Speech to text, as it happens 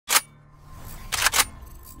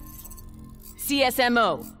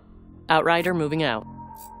CSMO. Outrider moving out.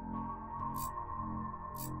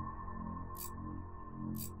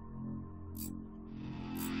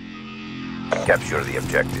 Capture the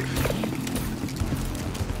objective.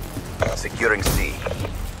 Securing C.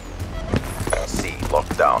 C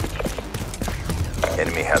locked down.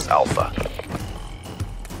 Enemy has Alpha.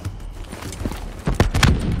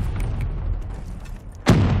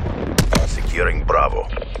 Securing Bravo.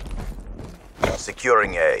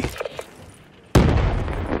 Securing A.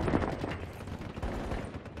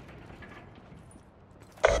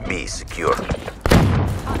 B secure.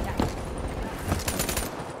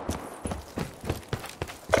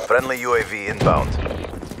 Friendly UAV inbound.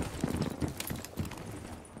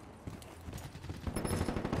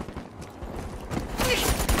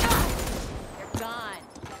 They're gone.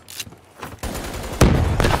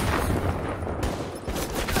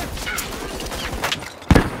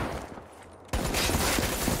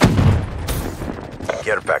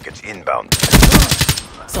 Care package inbound.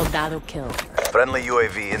 Soldado killed. Friendly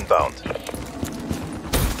UAV inbound.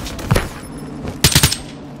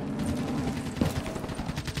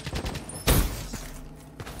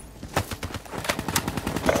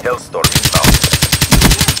 Hellstorm inbound.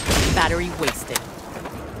 Battery wasted.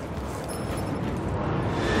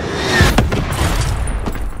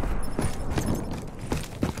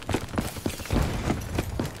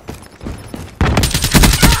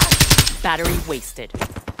 Battery wasted.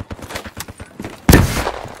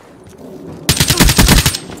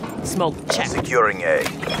 Smoke check. Securing A.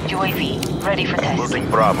 UAV ready for test. Losing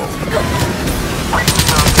Bravo. All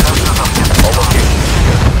locations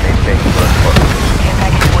secure. Maintain first order. Care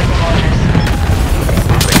package waiting orders.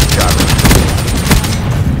 Losing Charlie.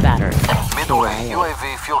 Battery. Midway, UAV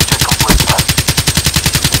fuel check complete.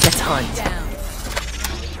 Let's hunt.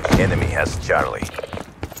 Enemy has Charlie.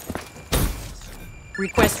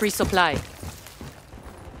 Request resupply.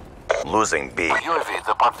 Losing B. UAV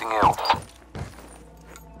departing L.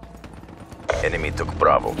 Enemy took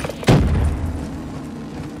Bravo.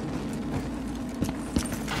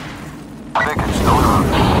 Package delivered.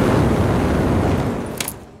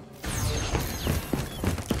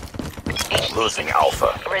 Losing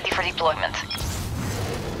Alpha. Ready for deployment.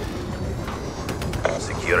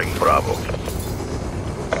 Securing Bravo.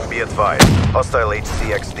 Be advised, hostile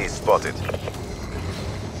HCXD spotted.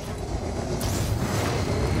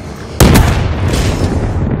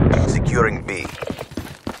 Securing B.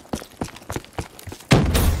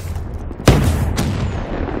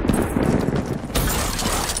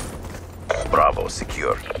 Bravo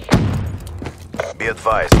secure. Be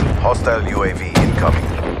advised, hostile UAV incoming.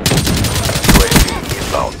 UAV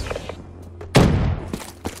inbound.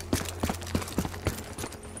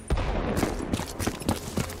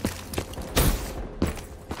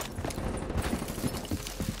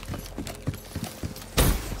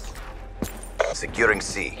 Securing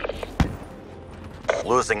C.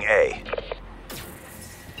 Losing A.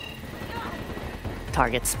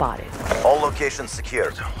 Target spotted. All locations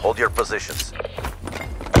secured. Hold your positions.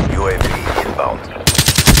 UAV inbound.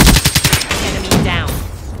 Enemy down.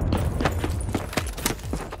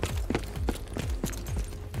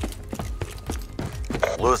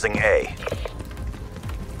 Losing A.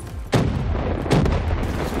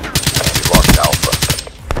 We lost Alpha.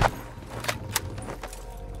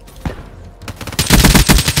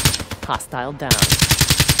 Hostile down.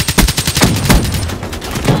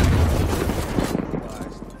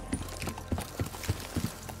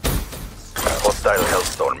 Hostile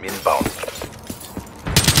Hellstorm inbound.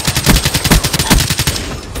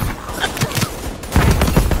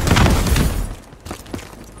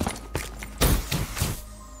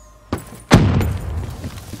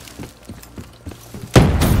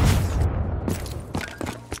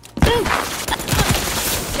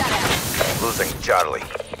 Losing Charlie.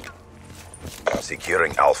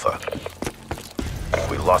 Securing Alpha.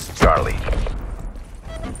 We lost Charlie.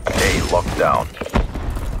 A locked down.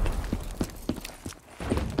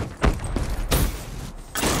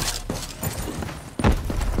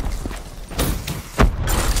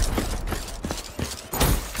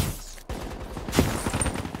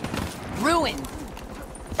 Ruined.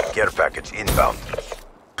 Care package inbound.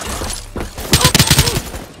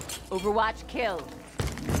 Overwatch killed.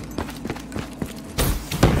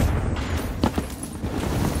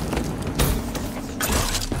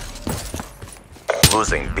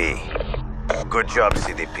 Losing B. Good job,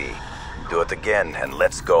 CDP. Do it again and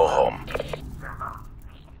let's go home.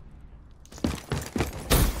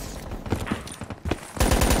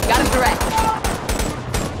 Got him direct.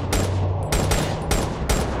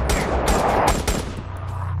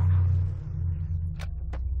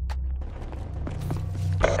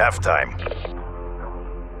 Halftime.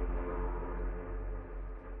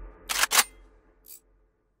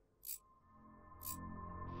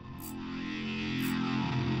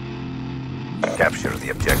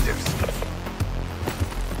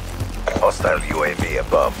 Hostile UAV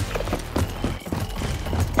above.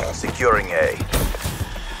 Securing A.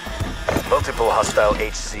 Multiple hostile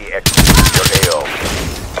HCX your AO.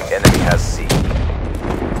 Enemy has C.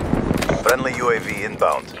 Friendly UAV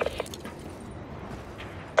inbound.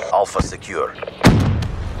 Alpha secure.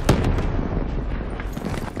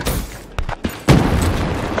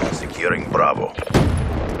 Securing Bravo.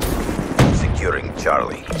 Securing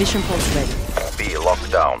Charlie. Vision pulse ready. B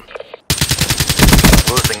locked down.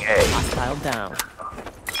 Losing A. Hostile down.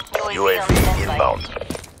 UAV inbound.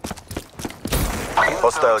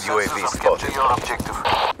 Hostile UAV spotted. To your objective.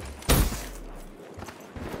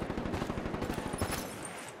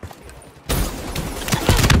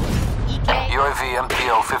 UAV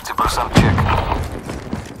MPO 50% check.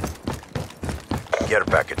 Care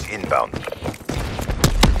package inbound.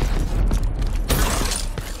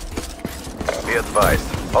 Be advised,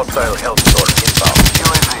 hostile health storm inbound.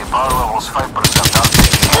 UAV power levels 5% down.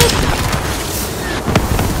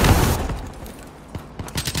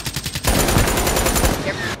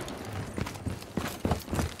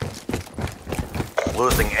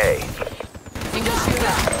 Losing A. Single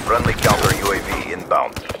shooter. Friendly counter UAV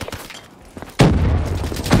inbound.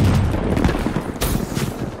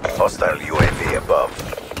 Hostile UAV above.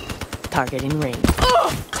 Target in range.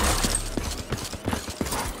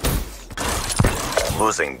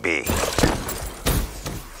 Losing B.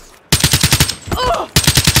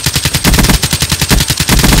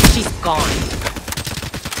 She's gone.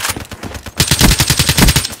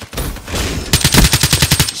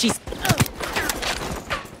 She's...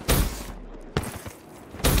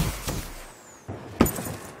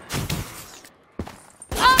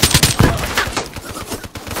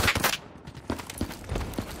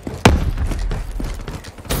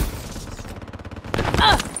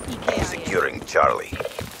 Securing Charlie.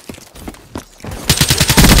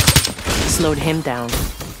 Slowed him down.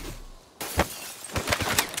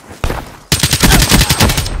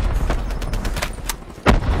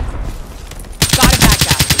 Got it back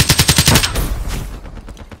up.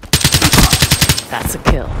 That's a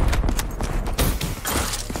kill.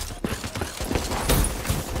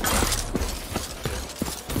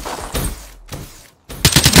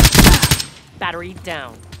 Battery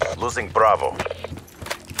down. Losing Bravo.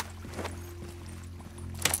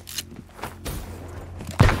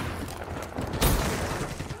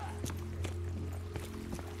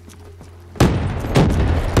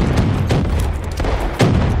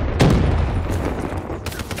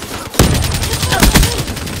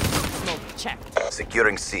 Check.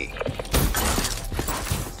 Securing C.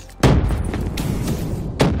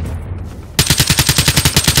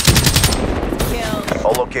 Kill.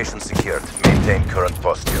 All locations secured. Maintain current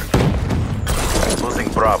posture. Losing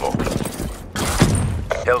Bravo.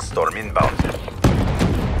 Hellstorm inbound.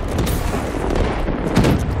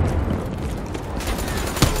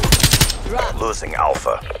 Drop. Losing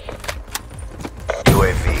Alpha.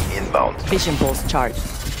 UAV inbound. Vision pulse charged.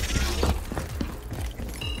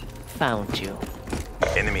 Found you.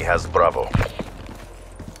 Enemy has Bravo.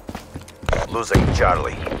 Losing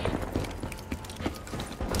Charlie.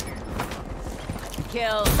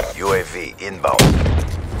 Kill. UAV inbound.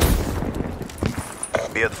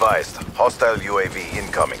 Be advised, hostile UAV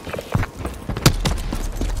incoming.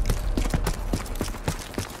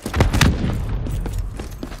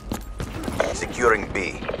 Securing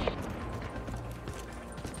B.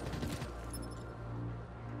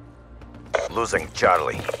 Losing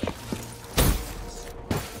Charlie.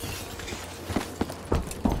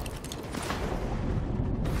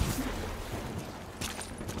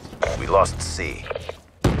 We lost C.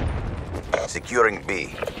 Securing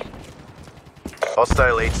B.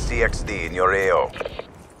 Hostile HCXD in your AO.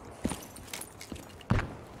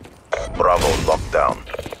 Bravo locked down.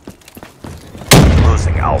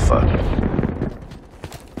 Losing Alpha.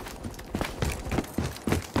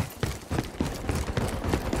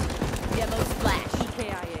 Demo splash.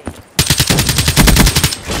 EKIA.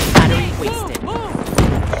 Battery wasted.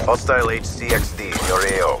 Hostile HCXD in your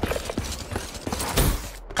AO.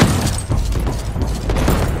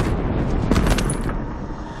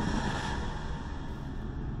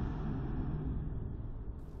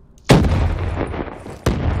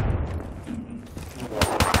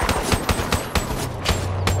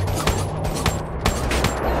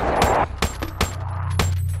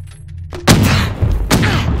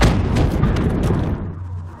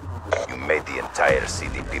 Made the entire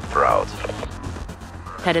CDP proud.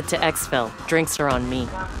 Headed to Exfil. Drinks are on me.